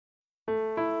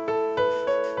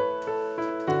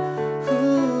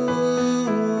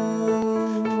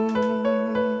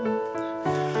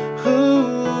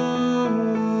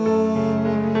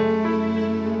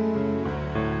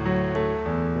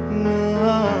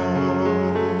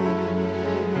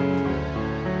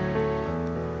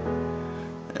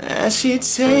As she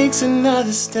takes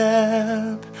another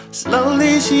step,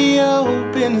 slowly she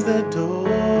opens the door.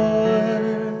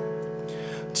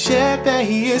 Check that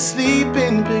he is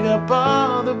sleeping, pick up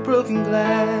all the broken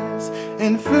glass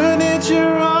and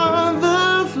furniture on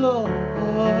the floor.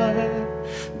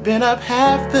 Been up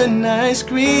half the night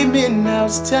screaming, now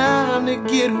it's time to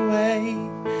get away.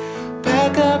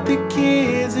 Pack up the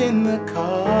kids in the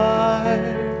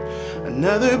car.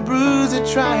 Another bruise to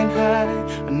try and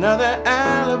hide, another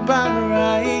alibi to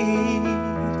write,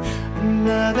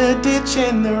 another ditch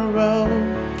in the road,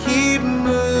 keep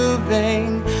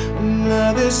moving,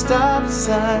 another stop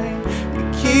sign, you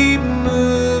keep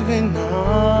moving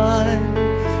on.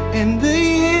 And the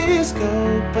years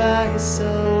go by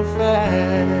so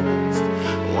fast,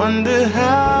 wonder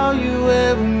how you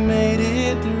ever made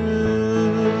it through.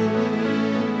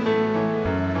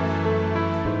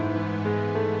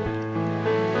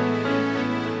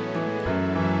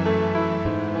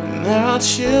 There are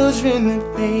children to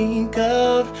think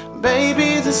of,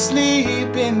 babies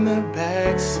asleep in the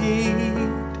backseat,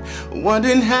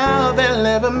 wondering how they'll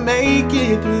ever make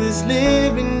it through this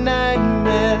living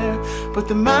nightmare. But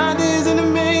the mind is an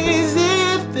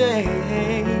amazing thing,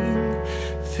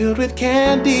 filled with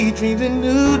candy, dreams and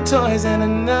new toys and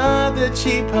another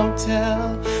cheap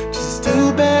hotel. Just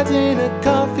 2 beds in a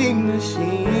coffee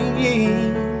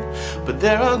machine, but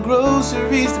there are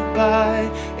groceries to buy,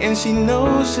 and she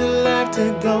knows she'll have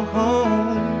to go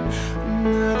home.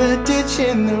 Another ditch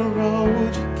in the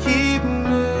road, you keep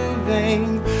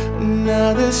moving,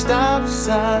 another stop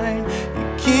sign, you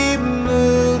keep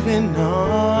moving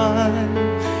on.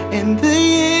 And the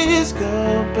years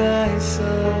go by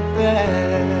so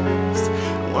fast,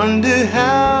 wonder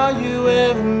how you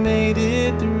ever made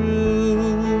it through.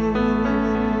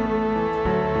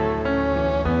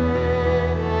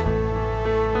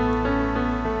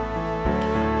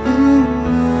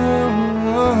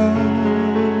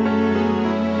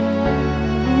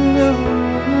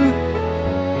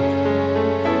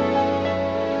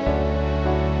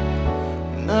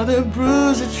 Another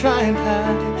bruise to try and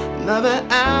hide, another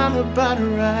alibi to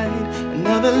write,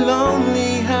 another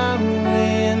lonely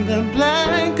highway in the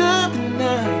blank of the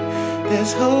night.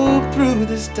 There's hope through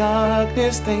this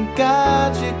darkness, thank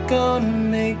God you're gonna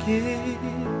make it.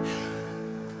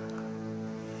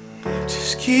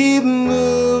 Just keep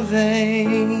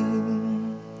moving,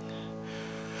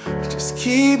 just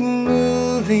keep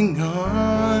moving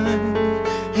on.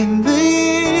 And the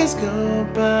years go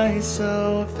by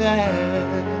so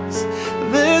fast,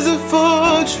 there's a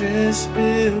fortress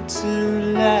built to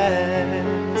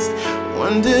last,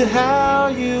 wonder how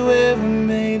you ever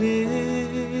made it.